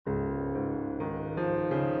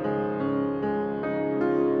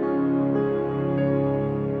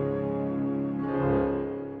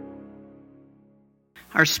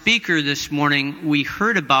Our speaker this morning we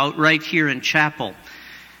heard about right here in chapel.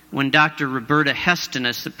 When Dr. Roberta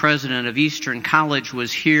Hestenes, the president of Eastern College,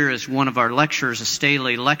 was here as one of our lecturers, a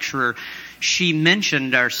Staley lecturer, she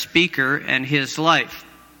mentioned our speaker and his life,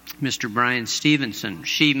 Mr. Bryan Stevenson.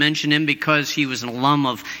 She mentioned him because he was an alum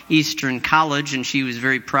of Eastern College, and she was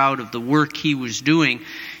very proud of the work he was doing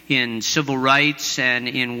in civil rights and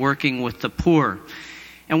in working with the poor.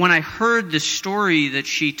 And when I heard the story that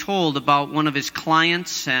she told about one of his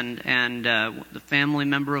clients and the family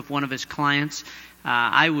member of one of his clients,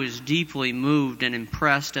 I was deeply moved and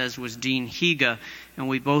impressed, as was Dean Higa, and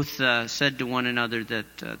we both said to one another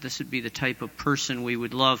that this would be the type of person we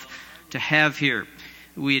would love to have here.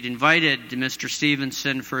 We had invited Mr.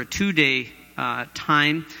 Stevenson for a 2-day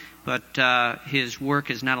time, but his work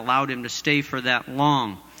has not allowed him to stay for that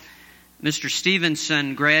long. Mr.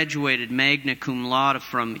 Stevenson graduated magna cum laude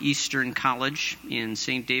from Eastern College in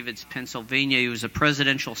St. David's, Pennsylvania. He was a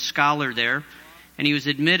presidential scholar there, and he was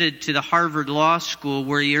admitted to the Harvard Law School,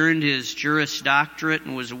 where he earned his Juris Doctorate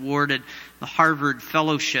and was awarded the Harvard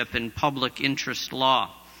Fellowship in Public Interest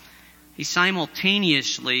Law. He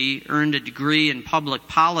simultaneously earned a degree in public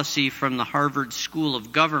policy from the Harvard School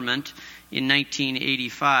of Government in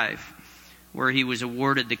 1985. Where he was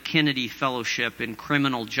awarded the Kennedy Fellowship in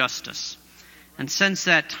Criminal Justice. And since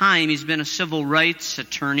that time, he's been a civil rights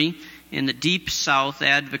attorney in the Deep South,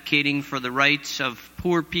 advocating for the rights of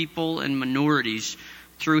poor people and minorities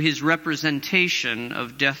through his representation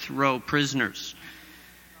of death row prisoners.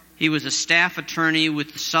 He was a staff attorney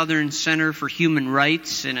with the Southern Center for Human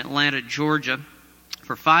Rights in Atlanta, Georgia,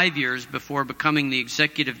 for 5 years before becoming the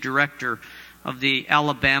executive director of the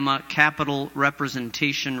Alabama Capital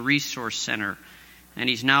Representation Resource Center, and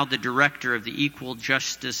he's now the director of the Equal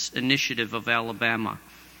Justice Initiative of Alabama.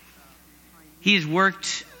 He's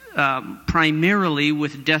worked primarily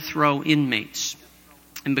with death row inmates,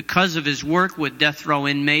 and because of his work with death row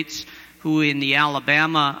inmates, who in the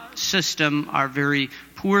Alabama system are very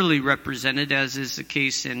poorly represented, as is the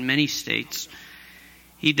case in many states,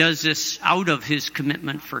 he does this out of his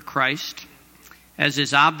commitment for Christ. As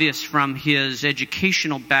is obvious from his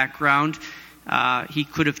educational background, he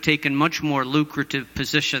could have taken much more lucrative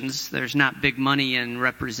positions. There's not big money in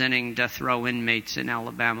representing death row inmates in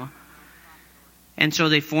Alabama. And so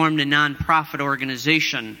they formed a nonprofit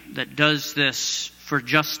organization that does this for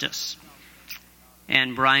justice.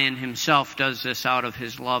 And Bryan himself does this out of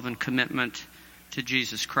his love and commitment to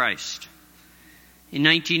Jesus Christ. In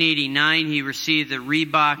 1989, he received the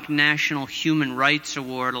Reebok National Human Rights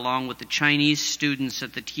Award along with the Chinese students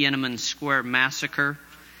at the Tiananmen Square massacre.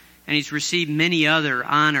 And he's received many other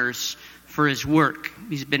honors for his work.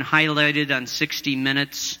 He's been highlighted on 60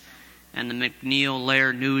 Minutes and the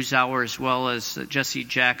McNeil-Lehrer NewsHour, as well as the Jesse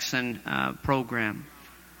Jackson program.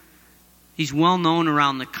 He's well known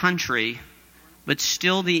around the country, but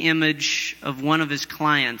still the image of one of his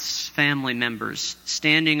clients' family members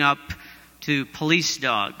standing up to police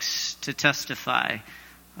dogs to testify.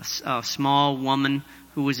 A small woman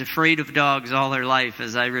who was afraid of dogs all her life,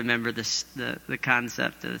 as I remember the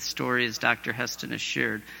concept, the story as Dr. Heston has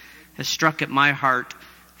shared, has struck at my heart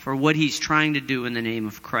for what he's trying to do in the name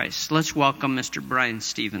of Christ. Let's welcome Mr. Bryan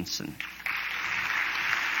Stevenson.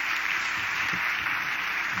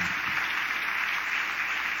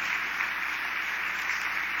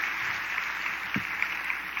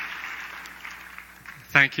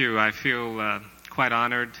 Thank you. I feel quite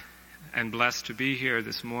honored and blessed to be here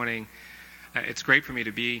this morning. It's great for me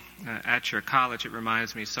to be at your college. It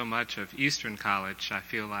reminds me so much of Eastern College. I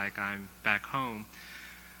feel like I'm back home.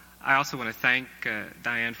 I also want to thank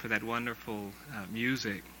Diane for that wonderful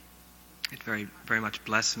music. It very, very much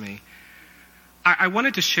blessed me. I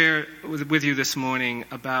wanted to share with you this morning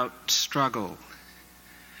about struggle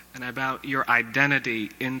and about your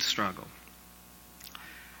identity in struggle.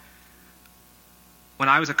 When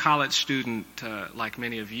I was a college student, like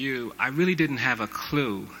many of you, I really didn't have a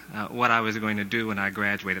clue what I was going to do when I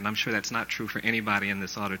graduated. And I'm sure that's not true for anybody in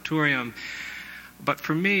this auditorium. But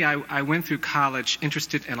for me, I went through college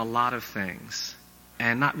interested in a lot of things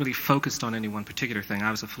and not really focused on any one particular thing. I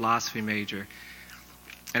was a philosophy major.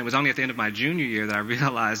 And it was only at the end of my junior year that I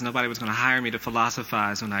realized nobody was going to hire me to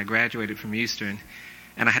philosophize when I graduated from Eastern.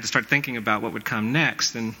 And I had to start thinking about what would come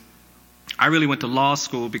next. And I really went to law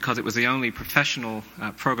school because it was the only professional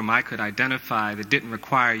program I could identify that didn't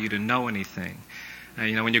require you to know anything.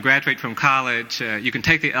 When you graduate from college, you can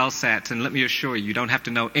take the LSATs, and let me assure you, you don't have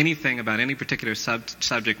to know anything about any particular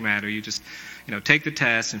subject matter. You just, take the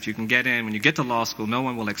test, and if you can get in, when you get to law school, no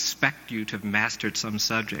one will expect you to have mastered some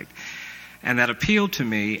subject. And that appealed to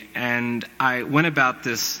me, and I went about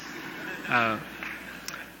this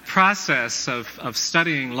process of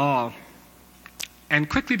studying law and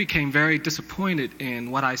quickly became very disappointed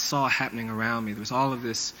in what I saw happening around me. There was all of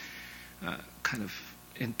this kind of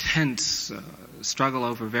intense struggle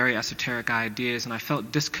over very esoteric ideas, and I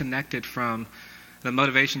felt disconnected from the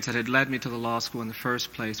motivations that had led me to the law school in the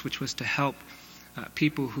first place, which was to help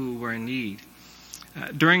people who were in need.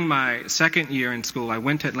 During my second year in school, I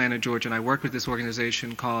went to Atlanta, Georgia, and I worked with this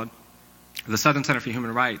organization called the Southern Center for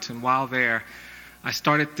Human Rights. And while there, I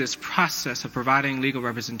started this process of providing legal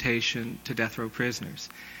representation to death row prisoners.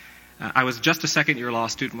 I was just a second-year law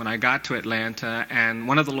student when I got to Atlanta, and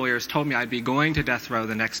one of the lawyers told me I'd be going to death row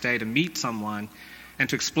the next day to meet someone and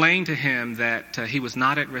to explain to him that he was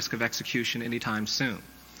not at risk of execution anytime soon.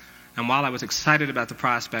 And while I was excited about the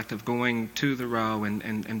prospect of going to the row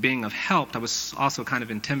and being of help, I was also kind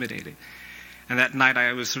of intimidated. And that night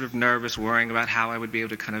I was sort of nervous, worrying about how I would be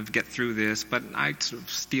able to kind of get through this, but I sort of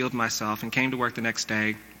steeled myself and came to work the next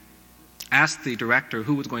day, asked the director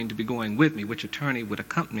who was going to be going with me, which attorney would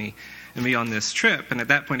accompany me on this trip. And at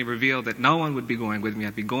that point he revealed that no one would be going with me.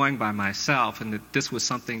 I'd be going by myself, and that this was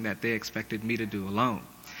something that they expected me to do alone.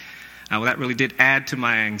 Well, that really did add to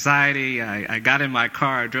my anxiety. I got in my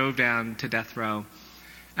car, I drove down to death row,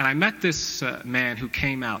 and I met this man who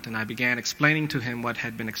came out, and I began explaining to him what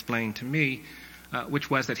had been explained to me, which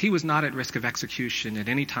was that he was not at risk of execution at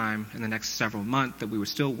any time in the next several months, that we were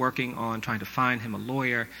still working on trying to find him a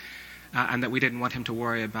lawyer, and that we didn't want him to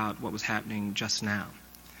worry about what was happening just now.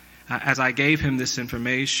 As I gave him this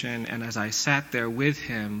information and as I sat there with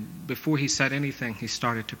him, before he said anything, he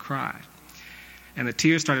started to cry. And the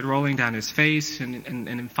tears started rolling down his face,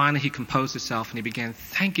 and finally he composed himself and he began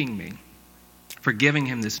thanking me for giving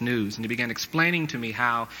him this news. And he began explaining to me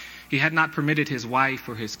how he had not permitted his wife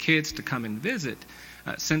or his kids to come and visit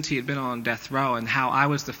since he had been on death row, and how I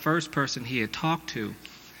was the first person he had talked to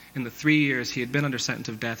in the 3 years he had been under sentence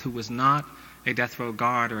of death who was not a death row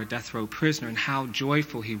guard or a death row prisoner, and how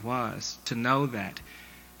joyful he was to know that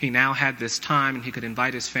he now had this time and he could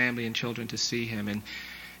invite his family and children to see him. And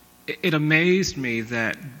it amazed me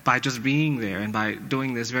that by just being there and by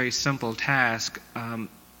doing this very simple task,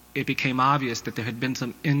 it became obvious that there had been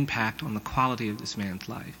some impact on the quality of this man's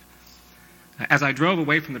life. As I drove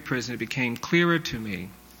away from the prison, it became clearer to me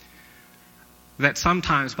that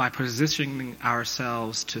sometimes by positioning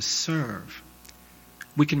ourselves to serve,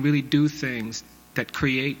 we can really do things that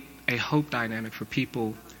create a hope dynamic for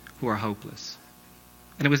people who are hopeless.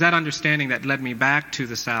 And it was that understanding that led me back to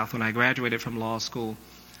the South when I graduated from law school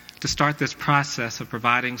to start this process of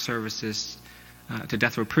providing services to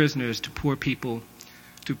death row prisoners, to poor people,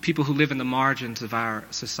 to people who live in the margins of our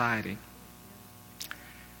society.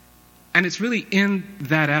 And it's really in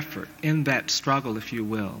that effort, in that struggle, if you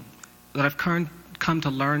will, that I've come to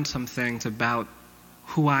learn some things about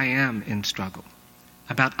who I am in struggle,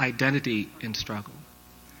 about identity in struggle.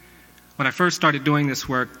 When I first started doing this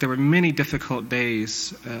work, there were many difficult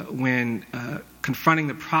days when confronting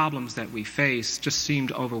the problems that we face just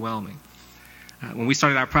seemed overwhelming. When we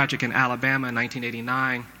started our project in Alabama in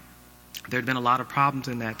 1989, there had been a lot of problems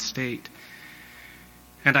in that state.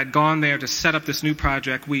 And I'd gone there to set up this new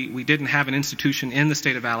project. We didn't have an institution in the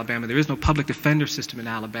state of Alabama. There is no public defender system in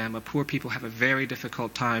Alabama. Poor people have a very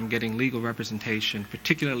difficult time getting legal representation,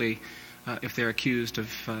 particularly if they're accused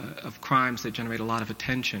of crimes that generate a lot of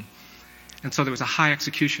attention. And so there was a high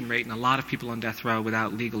execution rate and a lot of people on death row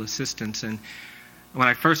without legal assistance. And when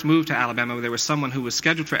I first moved to Alabama, there was someone who was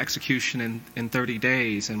scheduled for execution in 30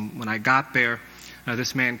 days. And when I got there,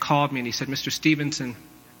 this man called me and he said, "Mr. Stevenson,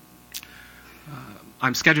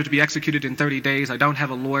 I'm scheduled to be executed in 30 days. I don't have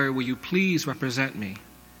a lawyer. Will you please represent me?"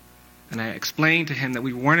 And I explained to him that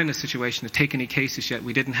we weren't in a situation to take any cases yet.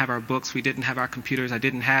 We didn't have our books. We didn't have our computers. I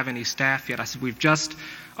didn't have any staff yet. I said, "We've just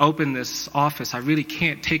opened this office. I really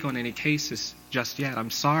can't take on any cases just yet. I'm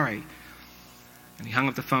sorry." And he hung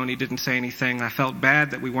up the phone. He didn't say anything. I felt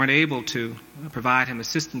bad that we weren't able to provide him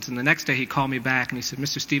assistance. And the next day he called me back and he said,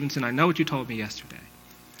 "Mr. Stevenson, I know what you told me yesterday."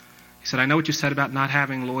 He said, "I know what you said about not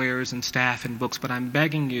having lawyers and staff and books, but I'm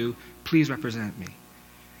begging you, please represent me."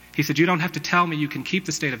 He said, "You don't have to tell me you can keep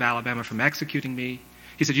the state of Alabama from executing me."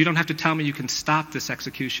 He said, "You don't have to tell me you can stop this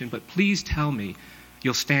execution, but please tell me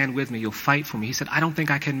you'll stand with me, you'll fight for me." He said, "I don't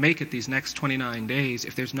think I can make it these next 29 days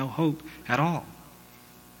if there's no hope at all."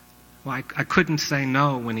 Well, I couldn't say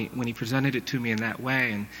no when he presented it to me in that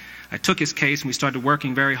way. And I took his case and we started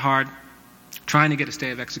working very hard, trying to get a stay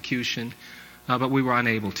of execution, but we were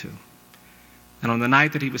unable to. And on the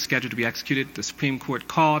night that he was scheduled to be executed, the Supreme Court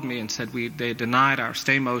called me and said they denied our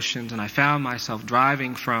stay motions, and I found myself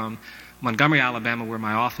driving from Montgomery, Alabama, where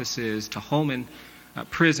my office is, to Holman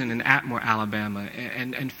Prison in Atmore, Alabama,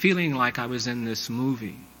 and feeling like I was in this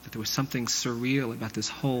movie. The but there was something surreal about this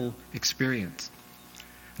whole experience.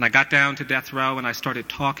 And I got down to death row and I started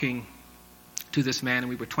talking to this man, and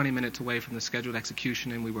we were 20 minutes away from the scheduled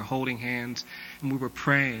execution, and we were holding hands, and we were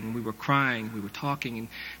praying, and we were crying, we were talking, and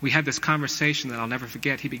we had this conversation that I'll never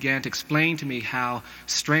forget. He began to explain to me how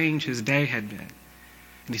strange his day had been.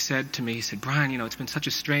 And he said to me, Bryan, it's been such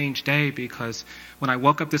a strange day because when I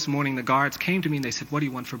woke up this morning, the guards came to me and they said, what do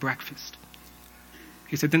you want for breakfast?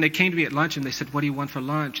 He said, then they came to me at lunch and they said, what do you want for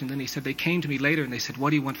lunch? And then he said, they came to me later and they said, what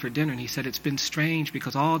do you want for dinner? And he said, it's been strange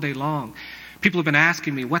because all day long, people have been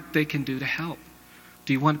asking me what they can do to help.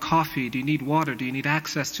 Do you want coffee? Do you need water? Do you need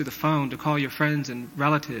access to the phone to call your friends and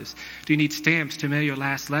relatives? Do you need stamps to mail your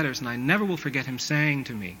last letters? And I never will forget him saying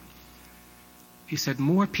to me, he said,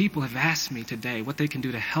 more people have asked me today what they can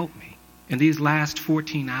do to help me in these last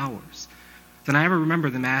 14 hours than I ever remember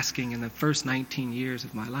them asking in the first 19 years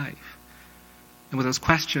of my life. And with those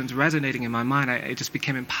questions resonating in my mind, it just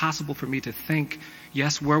became impossible for me to think,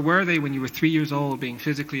 yes, where were they when you were 3 years old being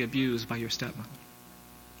physically abused by your stepmother?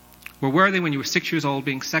 Where were they when you were 6 years old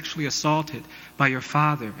being sexually assaulted by your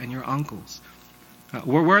father and your uncles?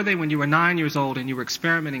 Where were they when you were 9 years old and you were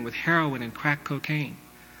experimenting with heroin and crack cocaine?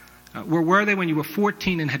 Where were they when you were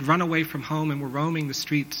 14 and had run away from home and were roaming the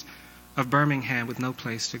streets of Birmingham with no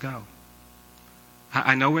place to go?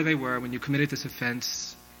 I know where they were when you committed this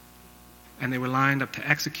offense and they were lined up to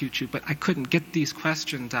execute you, but I couldn't get these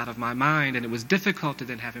questions out of my mind, and it was difficult to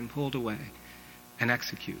then have him pulled away and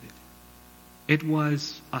executed. It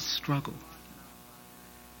was a struggle.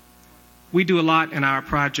 We do a lot in our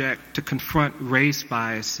project to confront race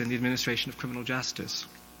bias in the administration of criminal justice.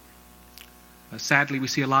 Sadly, we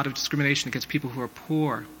see a lot of discrimination against people who are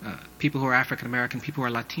poor, people who are African American, people who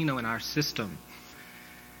are Latino in our system.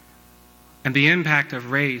 And the impact of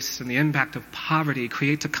race and the impact of poverty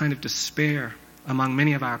creates a kind of despair among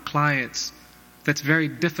many of our clients that's very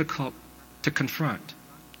difficult to confront.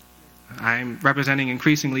 I'm representing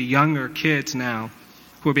increasingly younger kids now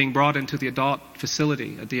who are being brought into the adult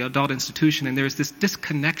facility, the adult institution, and there's this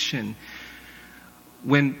disconnection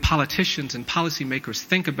when politicians and policymakers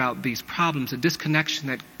think about these problems, a disconnection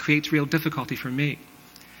that creates real difficulty for me.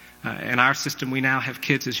 In our system, we now have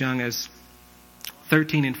kids as young as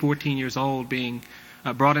 13 and 14 years old being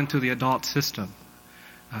brought into the adult system.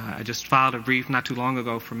 I just filed a brief not too long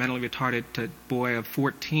ago for a mentally retarded boy of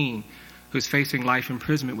 14 who's facing life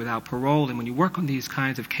imprisonment without parole. And when you work on these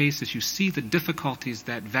kinds of cases, you see the difficulties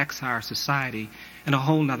that vex our society in a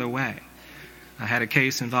whole nother way. I had a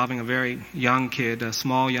case involving a very young kid, a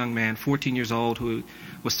small young man, 14 years old, who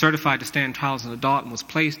was certified to stand trial as an adult and was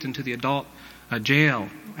placed into the adult jail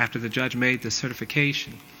after the judge made the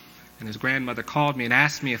certification. And his grandmother called me and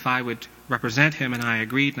asked me if I would represent him, and I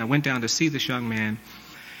agreed, and I went down to see this young man.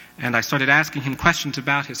 And I started asking him questions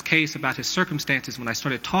about his case, about his circumstances. When I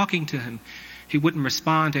started talking to him, he wouldn't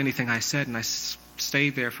respond to anything I said, and I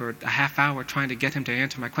stayed there for a half hour trying to get him to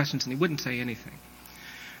answer my questions, and he wouldn't say anything.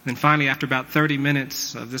 And then finally, after about 30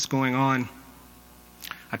 minutes of this going on,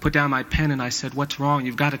 I put down my pen and I said, "What's wrong?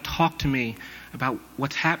 You've got to talk to me about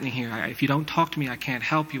what's happening here. If you don't talk to me, I can't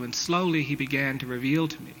help you." And slowly he began to reveal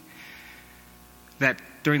to me that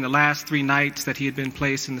during the last 3 nights that he had been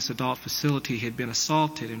placed in this adult facility, he had been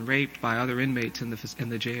assaulted and raped by other inmates in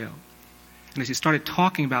the jail. And as he started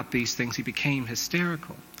talking about these things, he became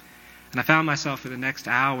hysterical. And I found myself for the next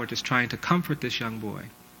hour just trying to comfort this young boy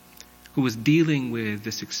who was dealing with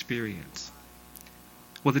this experience.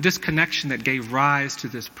 Well, the disconnection that gave rise to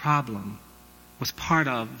this problem was part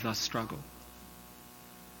of the struggle.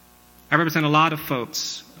 I represent a lot of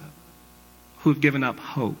folks who've given up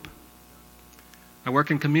hope. I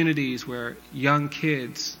work in communities where young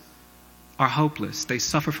kids are hopeless. They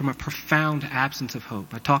suffer from a profound absence of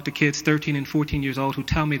hope. I talk to kids 13 and 14 years old who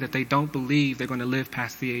tell me that they don't believe they're going to live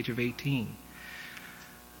past the age of 18.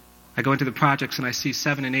 I go into the projects and I see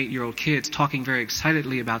 7 and 8-year-old kids talking very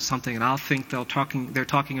excitedly about something, and I'll think they're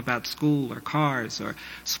talking about school or cars or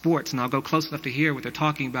sports, and I'll go close enough to hear what they're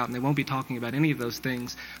talking about, and they won't be talking about any of those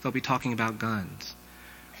things. They'll be talking about guns.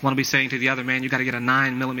 One will be saying to the other, "Man, you got to get a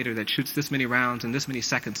 9mm that shoots this many rounds in this many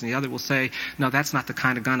seconds." And the other will say, "No, that's not the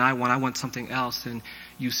kind of gun I want something else." And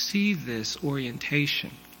you see this orientation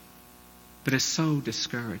that is so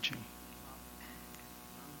discouraging.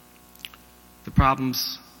 The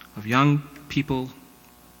problems of young people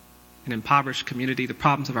in impoverished community, the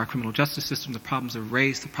problems of our criminal justice system, the problems of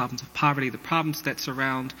race, the problems of poverty, the problems that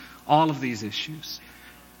surround all of these issues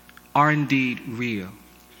are indeed real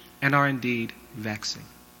and are indeed vexing.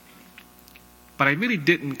 But I really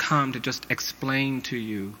didn't come to just explain to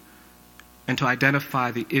you and to identify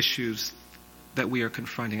the issues that we are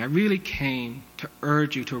confronting. I really came to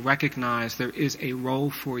urge you to recognize there is a role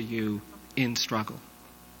for you in struggle.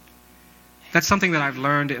 That's something that I've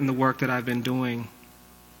learned in the work that I've been doing.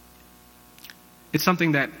 It's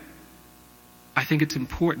something that I think it's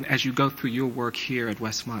important as you go through your work here at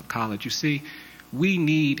Westmont College. You see, we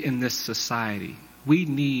need in this society, we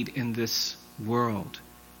need in this world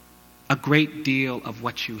a great deal of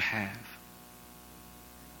what you have.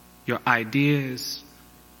 Your ideas,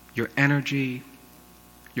 your energy,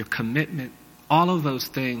 your commitment, all of those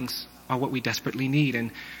things are what we desperately need.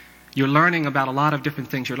 And you're learning about a lot of different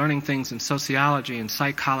things. You're learning things in sociology and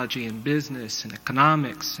psychology and business and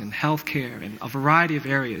economics and healthcare and a variety of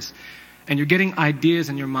areas. And you're getting ideas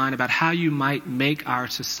in your mind about how you might make our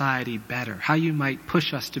society better, how you might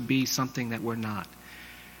push us to be something that we're not.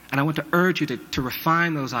 And I want to urge you to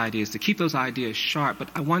refine those ideas, to keep those ideas sharp, but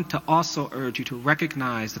I want to also urge you to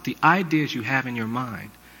recognize that the ideas you have in your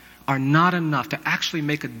mind are not enough to actually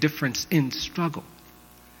make a difference in struggle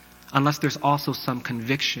unless there's also some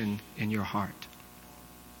conviction in your heart.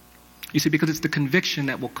 You see, because it's the conviction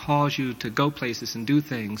that will cause you to go places and do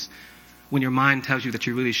things when your mind tells you that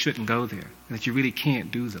you really shouldn't go there and that you really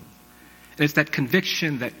can't do them. And it's that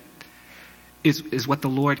conviction that is what the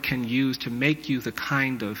Lord can use to make you the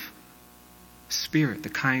kind of spirit, the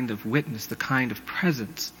kind of witness, the kind of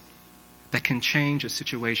presence that can change a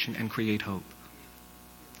situation and create hope.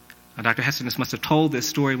 Now, Dr. Hestinus must have told this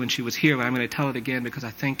story when she was here, but I'm going to tell it again because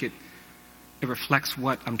I think it reflects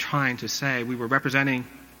what I'm trying to say. We were representing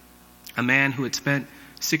a man who had spent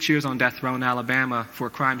 6 years on death row in Alabama for a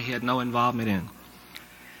crime he had no involvement in.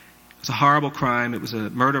 It was a horrible crime. It was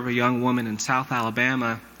a murder of a young woman in South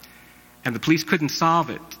Alabama, and the police couldn't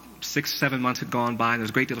solve it. 6 or 7 months had gone by, and there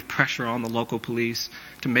was a great deal of pressure on the local police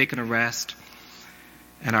to make an arrest.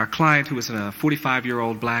 And our client, who was a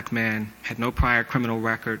 45-year-old black man, had no prior criminal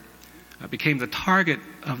record, became the target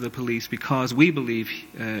of the police because we believe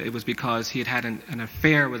it was because he had had an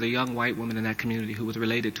affair with a young white woman in that community who was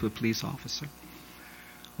related to a police officer.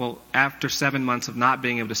 Well, after 7 months of not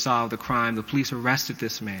being able to solve the crime, the police arrested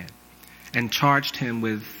this man and charged him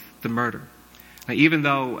with the murder. Now, even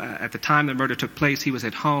though at the time the murder took place, he was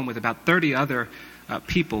at home with about 30 other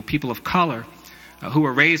people of color, who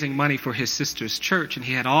were raising money for his sister's church, and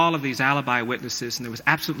he had all of these alibi witnesses, and there was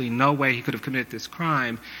absolutely no way he could have committed this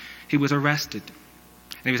crime. He was arrested.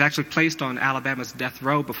 And he was actually placed on Alabama's death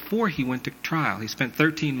row before he went to trial. He spent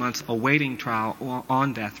 13 months awaiting trial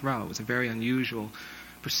on death row. It was a very unusual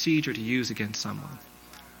procedure to use against someone.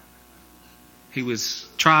 He was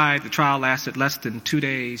tried. The trial lasted less than 2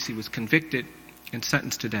 days. He was convicted and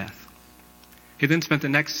sentenced to death. He then spent the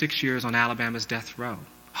next 6 years on Alabama's death row,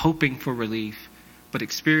 hoping for relief, but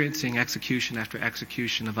experiencing execution after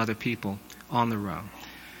execution of other people on the row.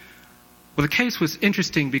 Well, the case was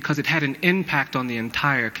interesting because it had an impact on the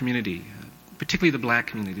entire community, particularly the black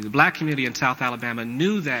community. The black community in South Alabama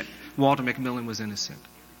knew that Walter McMillan was innocent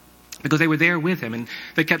because they were there with him. And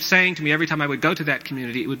they kept saying to me every time I would go to that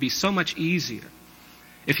community, it would be so much easier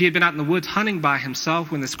if he had been out in the woods hunting by himself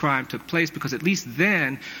when this crime took place, because at least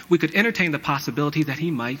then we could entertain the possibility that he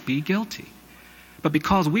might be guilty. But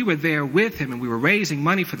because we were there with him and we were raising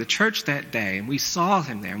money for the church that day and we saw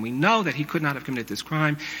him there and we know that he could not have committed this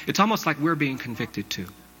crime, it's almost like we're being convicted too.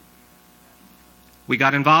 We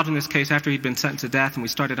got involved in this case after he'd been sentenced to death, and we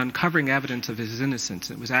started uncovering evidence of his innocence.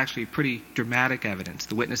 It was actually pretty dramatic evidence.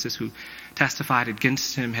 The witnesses who testified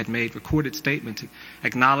against him had made recorded statements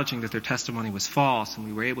acknowledging that their testimony was false, and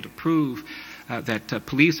we were able to prove that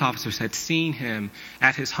police officers had seen him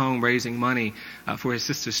at his home raising money for his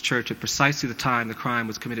sister's church at precisely the time the crime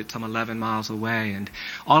was committed some 11 miles away. And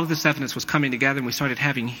all of this evidence was coming together, and we started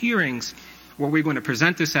having hearings where we were going to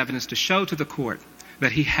present this evidence to show to the court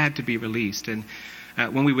that he had to be released. And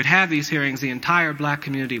when we would have these hearings, the entire black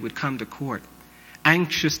community would come to court,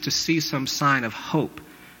 anxious to see some sign of hope,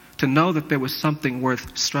 to know that there was something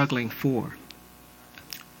worth struggling for.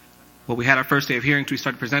 Well, we had our first day of hearings. We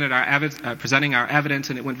started presenting our evidence,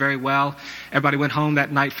 and it went very well. Everybody went home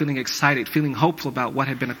that night feeling excited, feeling hopeful about what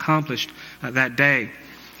had been accomplished that day.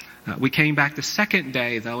 We came back the second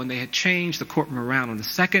day, though, and they had changed the courtroom around. On the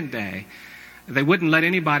second day, they wouldn't let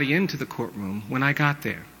anybody into the courtroom when I got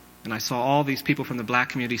there. And I saw all these people from the black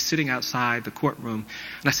community sitting outside the courtroom.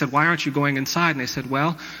 And I said, "Why aren't you going inside?" And they said,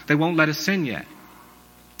 "Well, they won't let us in yet."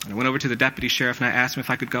 And I went over to the deputy sheriff and I asked him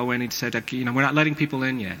if I could go in. He said, "We're not letting people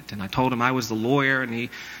in yet." And I told him I was the lawyer, and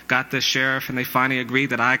he got the sheriff, and they finally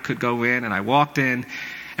agreed that I could go in. And I walked in.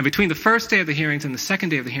 And between the first day of the hearings and the second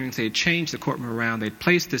day of the hearings, they had changed the courtroom around. They had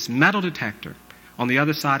placed this metal detector on the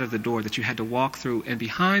other side of the door that you had to walk through. And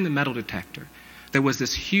behind the metal detector, there was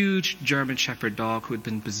this huge German Shepherd dog who had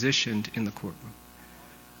been positioned in the courtroom.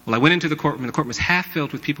 Well, I went into the courtroom, and the courtroom was half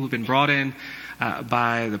filled with people who'd been brought in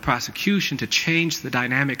by the prosecution to change the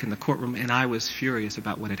dynamic in the courtroom, and I was furious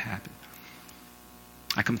about what had happened.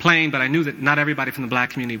 I complained, but I knew that not everybody from the black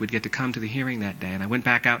community would get to come to the hearing that day, and I went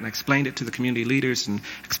back out and I explained it to the community leaders and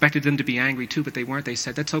expected them to be angry too, but they weren't. They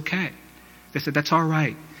said, that's okay. They said, that's all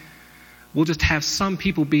right. We'll just have some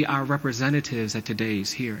people be our representatives at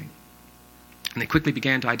today's hearing. And they quickly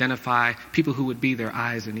began to identify people who would be their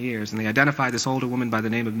eyes and ears. And they identified this older woman by the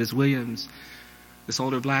name of Ms. Williams, this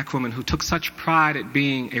older black woman who took such pride at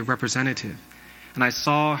being a representative. And I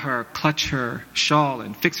saw her clutch her shawl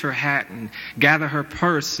and fix her hat and gather her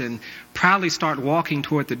purse and proudly start walking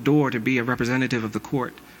toward the door to be a representative of the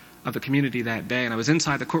court, of the community that day. And I was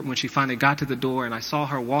inside the courtroom when she finally got to the door, and I saw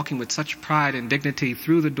her walking with such pride and dignity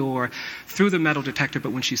through the door, through the metal detector.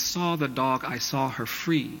 But when she saw the dog, I saw her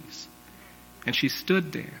freeze. And she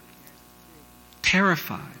stood there,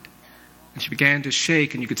 terrified. And she began to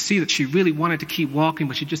shake, and you could see that she really wanted to keep walking,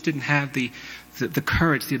 but she just didn't have the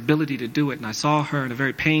courage, the ability to do it. And I saw her in a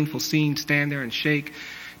very painful scene stand there and shake.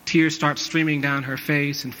 Tears start streaming down her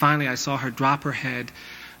face, and finally I saw her drop her head,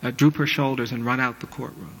 droop her shoulders, and run out the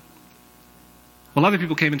courtroom. Well, other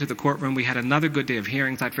people came into the courtroom. We had another good day of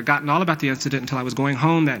hearings. I'd forgotten all about the incident until I was going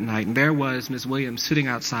home that night, and there was Ms. Williams sitting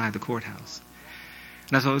outside the courthouse.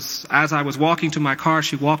 And as I was walking to my car,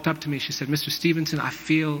 she walked up to me. She said, Mr. Stevenson, I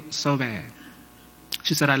feel so bad.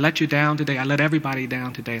 She said, I let you down today. I let everybody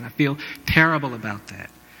down today, and I feel terrible about that.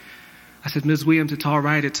 I said, Ms. Williams, it's all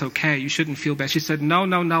right. It's okay. You shouldn't feel bad. She said, no.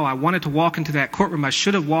 I wanted to walk into that courtroom. I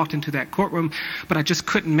should have walked into that courtroom, but I just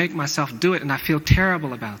couldn't make myself do it, and I feel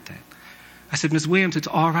terrible about that. I said, Ms. Williams, it's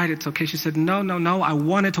all right. It's okay. She said, no. I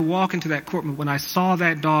wanted to walk into that courtroom. When I saw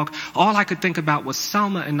that dog, all I could think about was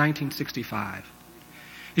Selma in 1965.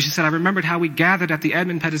 And she said, I remembered how we gathered at the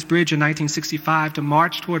Edmund Pettus Bridge in 1965 to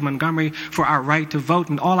march toward Montgomery for our right to vote,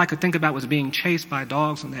 and all I could think about was being chased by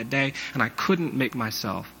dogs on that day, and I couldn't make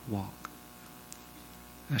myself walk.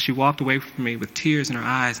 She walked away from me with tears in her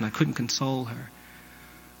eyes, and I couldn't console her.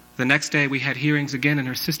 The next day we had hearings again, and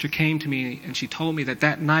her sister came to me, and she told me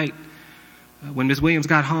that night, when Ms. Williams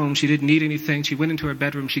got home, she didn't need anything. She went into her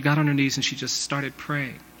bedroom, she got on her knees, and she just started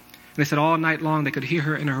praying. And they said all night long they could hear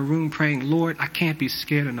her in her room praying, Lord, I can't be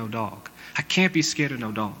scared of no dog. I can't be scared of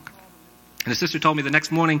no dog. And the sister told me the next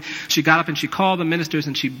morning she got up and she called the ministers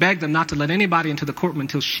and she begged them not to let anybody into the courtroom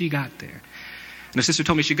until she got there. And her sister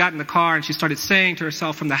told me she got in the car and she started saying to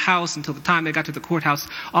herself from the house until the time they got to the courthouse,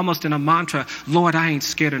 almost in a mantra, Lord, I ain't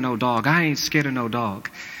scared of no dog. I ain't scared of no dog.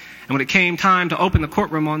 And when it came time to open the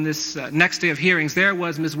courtroom on this next day of hearings, there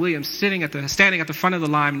was Ms. Williams standing at the front of the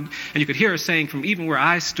line, and you could hear her saying from even where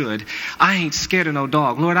I stood, I ain't scared of no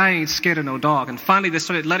dog. Lord, I ain't scared of no dog. And finally they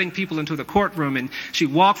started letting people into the courtroom, and she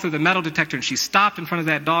walked through the metal detector, and she stopped in front of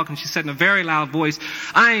that dog, and she said in a very loud voice,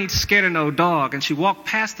 I ain't scared of no dog. And she walked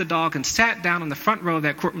past the dog and sat down on the front row of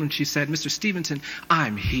that courtroom, and she said, Mr. Stevenson,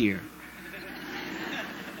 I'm here.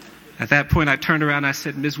 At that point I turned around and I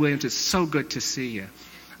said, Ms. Williams, it's so good to see you.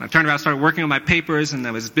 I turned around, started working on my papers, and I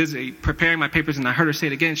was busy preparing my papers, and I heard her say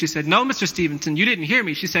it again. She said, no, Mr. Stevenson, you didn't hear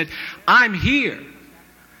me. She said, I'm here.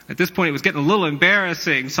 At this point, it was getting a little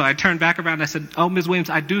embarrassing, so I turned back around and I said, oh, Ms. Williams,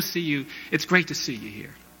 I do see you. It's great to see you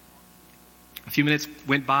here. A few minutes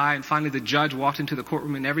went by, and finally the judge walked into the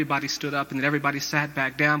courtroom, and everybody stood up, and then everybody sat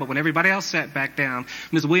back down. But when everybody else sat back down,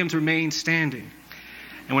 Ms. Williams remained standing.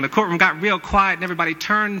 And when the courtroom got real quiet and everybody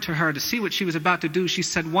turned to her to see what she was about to do, she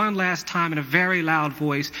said one last time in a very loud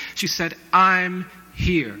voice, she said, I'm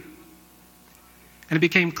here. And it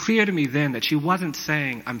became clear to me then that she wasn't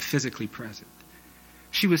saying, I'm physically present.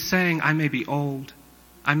 She was saying, I may be old,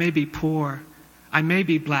 I may be poor, I may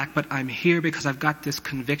be black, but I'm here because I've got this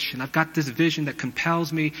conviction, I've got this vision that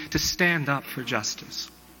compels me to stand up for justice.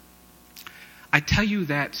 I tell you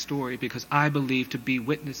that story because I believe to be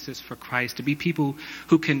witnesses for Christ, to be people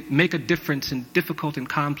who can make a difference in difficult and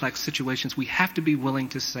complex situations, we have to be willing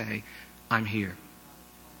to say, I'm here.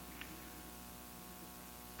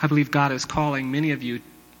 I believe God is calling many of you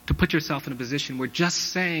to put yourself in a position where just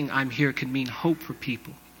saying I'm here can mean hope for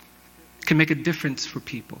people, can make a difference for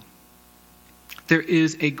people. There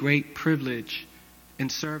is a great privilege in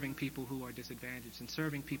serving people who are disadvantaged, in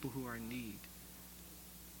serving people who are in need.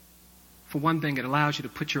 For one thing, it allows you to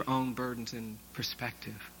put your own burdens in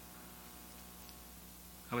perspective.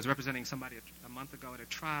 I was representing somebody a month ago at a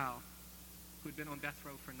trial who had been on death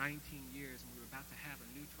row for 19 years, and we were about to have a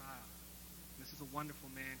new trial. And this is a wonderful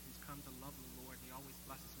man who's come to love the Lord, and he always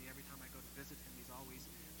blesses me every time I go to visit him. He's always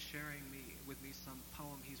sharing with me some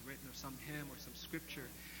poem he's written or some hymn or some scripture.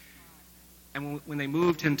 And when they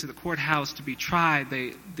moved him to the courthouse to be tried,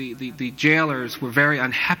 the jailers were very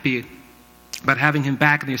unhappy about having him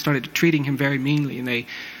back, and they started treating him very meanly. And they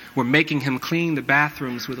were making him clean the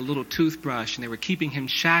bathrooms with a little toothbrush, and they were keeping him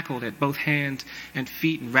shackled at both hands and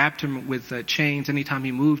feet and wrapped him with chains anytime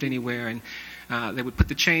he moved anywhere. And they would put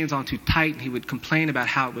the chains on too tight, and he would complain about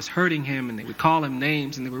how it was hurting him, and they would call him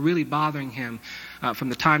names, and they were really bothering him from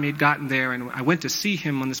the time he'd gotten there. And I went to see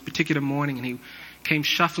him on this particular morning, and he came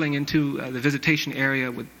shuffling into the visitation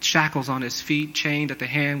area with shackles on his feet, chained at the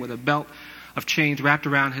hand with a belt of chains wrapped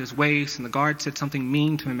around his waist, and the guard said something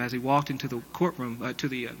mean to him as he walked into the courtroom, to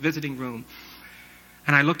the visiting room.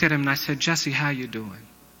 And I looked at him and I said, "Jesse, how you doing?"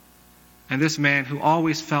 And this man, who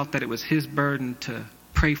always felt that it was his burden to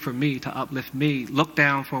pray for me, to uplift me, looked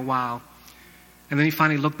down for a while, and then he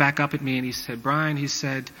finally looked back up at me and he said, "Bryan," he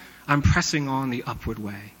said, "I'm pressing on the upward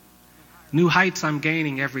way. New heights I'm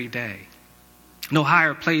gaining every day. No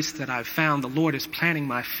higher place that I've found. The Lord is planting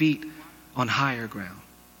my feet on higher ground."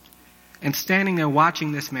 And standing there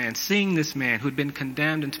watching this man, seeing this man who'd been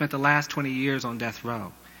condemned and spent the last 20 years on death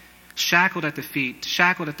row, shackled at the feet,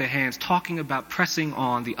 shackled at the hands, talking about pressing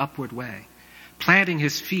on the upward way, planting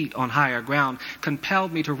his feet on higher ground,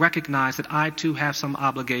 compelled me to recognize that I too have some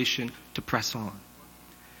obligation to press on.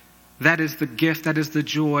 That is the gift, that is the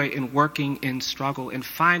joy in working in struggle, in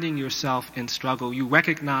finding yourself in struggle. You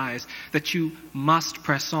recognize that you must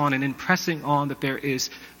press on, and in pressing on that there is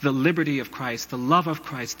the liberty of Christ, the love of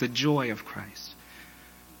Christ, the joy of Christ.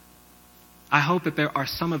 I hope that there are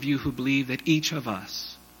some of you who believe that each of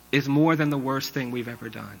us is more than the worst thing we've ever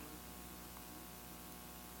done.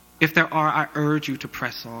 If there are, I urge you to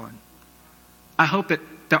press on. I hope that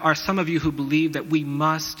there are some of you who believe that we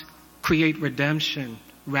must create redemption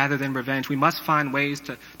rather than revenge. We must find ways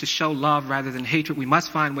to show love rather than hatred. We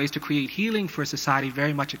must find ways to create healing for a society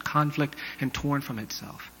very much at conflict and torn from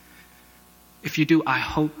itself. If you do, I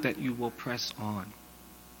hope that you will press on.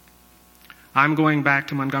 I'm going back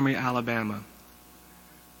to Montgomery, Alabama,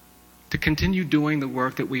 to continue doing the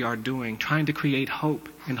work that we are doing, trying to create hope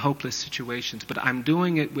in hopeless situations. But I'm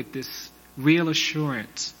doing it with this real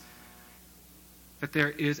assurance that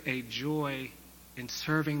there is a joy in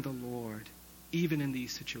serving the Lord even in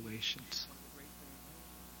these situations.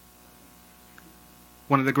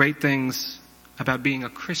 One of the great things about being a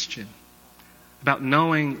Christian, about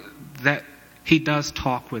knowing that He does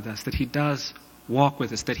talk with us, that He does walk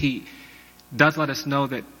with us, that He does let us know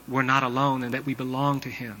that we're not alone and that we belong to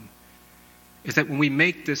Him, is that when we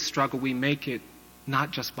make this struggle, we make it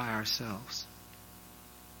not just by ourselves.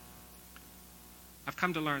 I've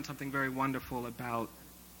come to learn something very wonderful about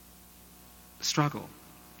struggle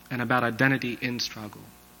and about identity in struggle.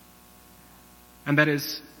 And that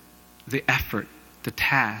is the effort, the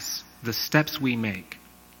tasks, the steps we make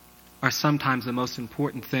are sometimes the most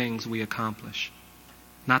important things we accomplish.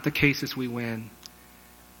 Not the cases we win,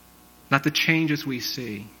 not the changes we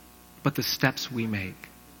see, but the steps we make.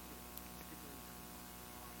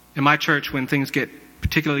 In my church, when things get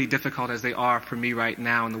particularly difficult as they are for me right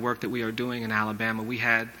now in the work that we are doing in Alabama, we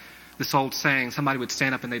had this old saying. Somebody would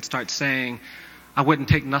stand up and they'd start saying, "I wouldn't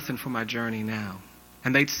take nothing for my journey now."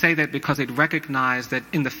 And they'd say that because they'd recognize that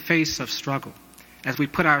in the face of struggle, as we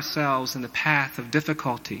put ourselves in the path of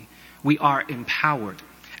difficulty, we are empowered.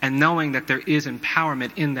 And knowing that there is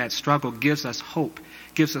empowerment in that struggle gives us hope,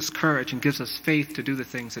 gives us courage, and gives us faith to do the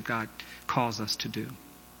things that God calls us to do.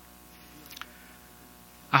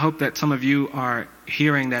 I hope that some of you are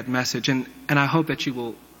hearing that message, and I hope that you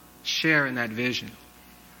will share in that vision.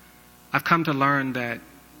 I've come to learn that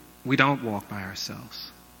we don't walk by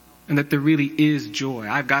ourselves, and that there really is joy.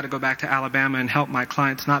 I've got to go back to Alabama and help my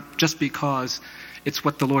clients, not just because it's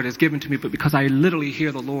what the Lord has given to me, but because I literally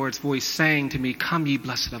hear the Lord's voice saying to me, "Come ye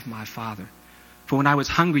blessed of my Father. For when I was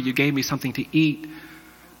hungry, you gave me something to eat.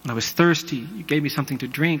 When I was thirsty, you gave me something to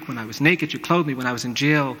drink. When I was naked, you clothed me. When I was in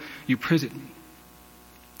jail, you prisoned me.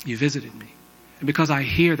 You visited me." And because I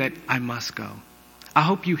hear that, I must go. I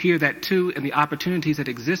hope you hear that too in the opportunities that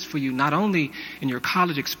exist for you, not only in your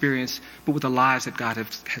college experience, but with the lives that God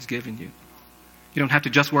has given you. You don't have to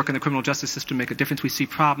just work in the criminal justice system to make a difference. We see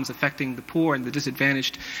problems affecting the poor and the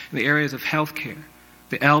disadvantaged in the areas of health care,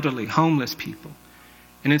 the elderly, homeless people,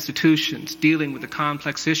 and institutions dealing with the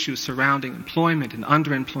complex issues surrounding employment and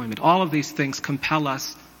underemployment. All of these things compel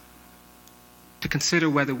us to consider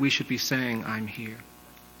whether we should be saying, "I'm here."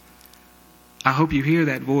 I hope you hear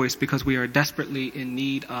that voice, because we are desperately in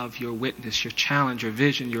need of your witness, your challenge, your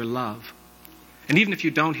vision, your love. And even if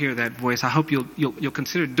you don't hear that voice, I hope you'll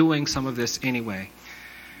consider doing some of this anyway.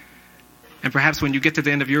 And perhaps when you get to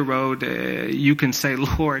the end of your road, you can say,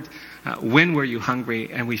 "Lord, when were you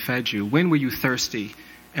hungry and we fed you? When were you thirsty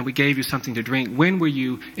and we gave you something to drink? When were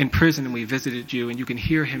you in prison and we visited you? And you can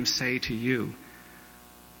hear him say to you,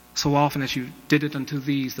 so often as you did it unto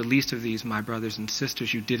these, the least of these, my brothers and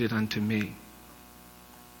sisters, you did it unto me.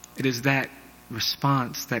 It is that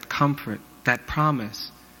response, that comfort, that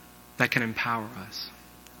promise that can empower us.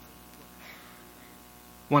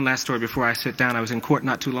 One last story before I sit down. I was in court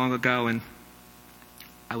not too long ago, and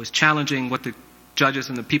I was challenging what the judges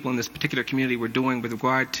and the people in this particular community were doing with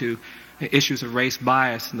regard to issues of race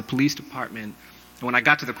bias in the police department. And when I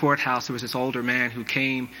got to the courthouse, there was this older man who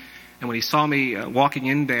came, and when he saw me walking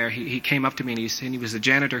in there, he came up to me, and he was the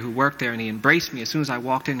janitor who worked there, and he embraced me as soon as I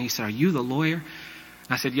walked in. And he said, "Are you the lawyer?" And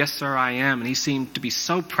I said, "Yes, sir, I am." And he seemed to be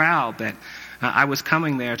so proud that I was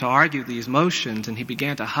coming there to argue these motions, and he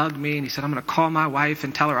began to hug me, and he said, "I'm going to call my wife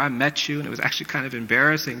and tell her I met you." And it was actually kind of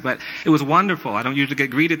embarrassing, but it was wonderful. I don't usually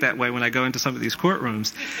get greeted that way when I go into some of these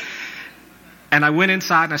courtrooms. And I went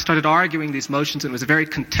inside and I started arguing these motions, and it was a very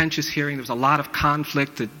contentious hearing. There was a lot of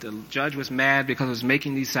conflict. The judge was mad because I was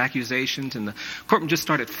making these accusations, and the courtroom just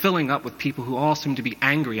started filling up with people who all seemed to be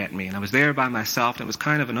angry at me. And I was there by myself, and it was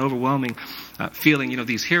kind of an overwhelming feeling. You know,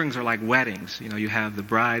 these hearings are like weddings. You know, you have the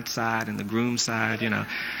bride side and the groom side, you know.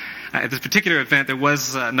 At this particular event, there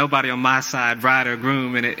was nobody on my side, bride or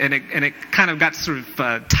groom, and it kind of got sort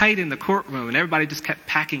of tight in the courtroom, and everybody just kept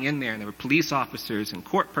packing in there, and there were police officers and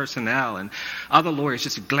court personnel and other lawyers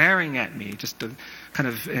just glaring at me, just to kind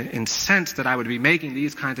of incensed that I would be making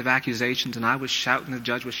these kinds of accusations, and I was shouting, the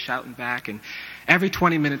judge was shouting back, and every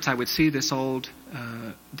 20 minutes I would see this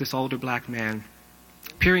older black man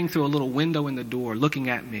peering through a little window in the door, looking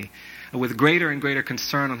at me with greater and greater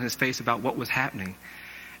concern on his face about what was happening.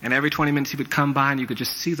 And every 20 minutes he would come by, and you could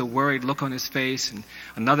just see the worried look on his face. And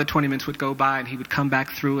another 20 minutes would go by, and he would come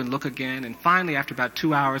back through and look again. And finally, after about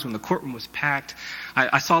 2 hours, when the courtroom was packed,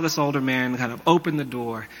 I saw this older man kind of open the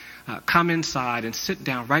door, come inside, and sit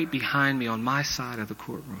down right behind me on my side of the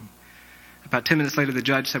courtroom. About 10 minutes later, the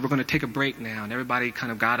judge said, "We're going to take a break now." And everybody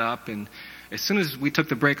kind of got up. And as soon as we took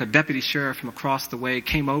the break, a deputy sheriff from across the way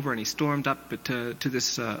came over, and he stormed up to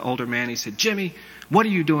this older man. He said, "Jimmy, what are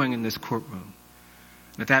you doing in this courtroom?"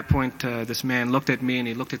 And at that point, this man looked at me, and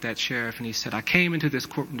he looked at that sheriff, and he said, "I came into this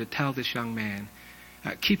courtroom to tell this young man,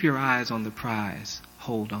 keep your eyes on the prize,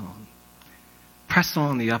 hold on. Press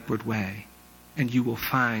on the upward way, and you will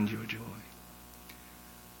find your joy."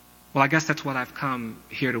 Well, I guess that's what I've come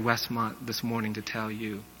here to Westmont this morning to tell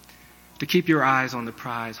you. To keep your eyes on the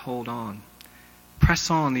prize, hold on.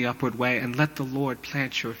 Press on the upward way, and let the Lord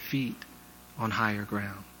plant your feet on higher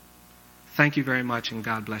ground. Thank you very much, and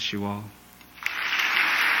God bless you all.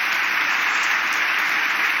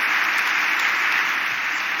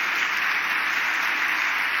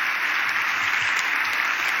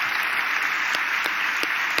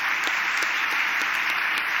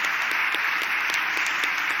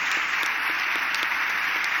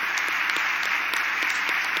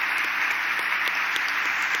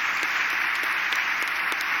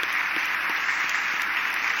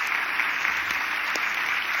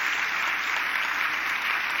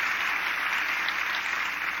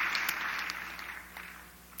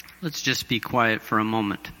 Let's just be quiet for a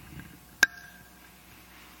moment.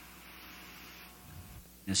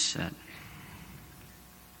 Is set.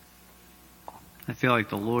 I feel like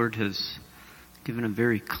the Lord has given a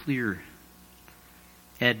very clear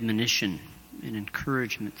admonition and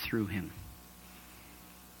encouragement through him.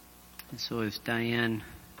 And so as Diane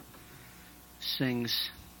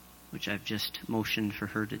sings, which I've just motioned for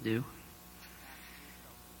her to do,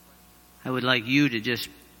 I would like you to just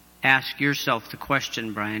ask yourself the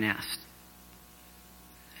question Bryan asked.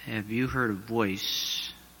 Have you heard a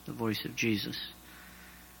voice, the voice of Jesus,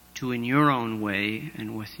 to in your own way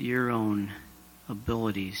and with your own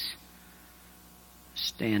abilities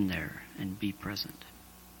stand there and be present?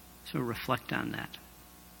 So reflect on that.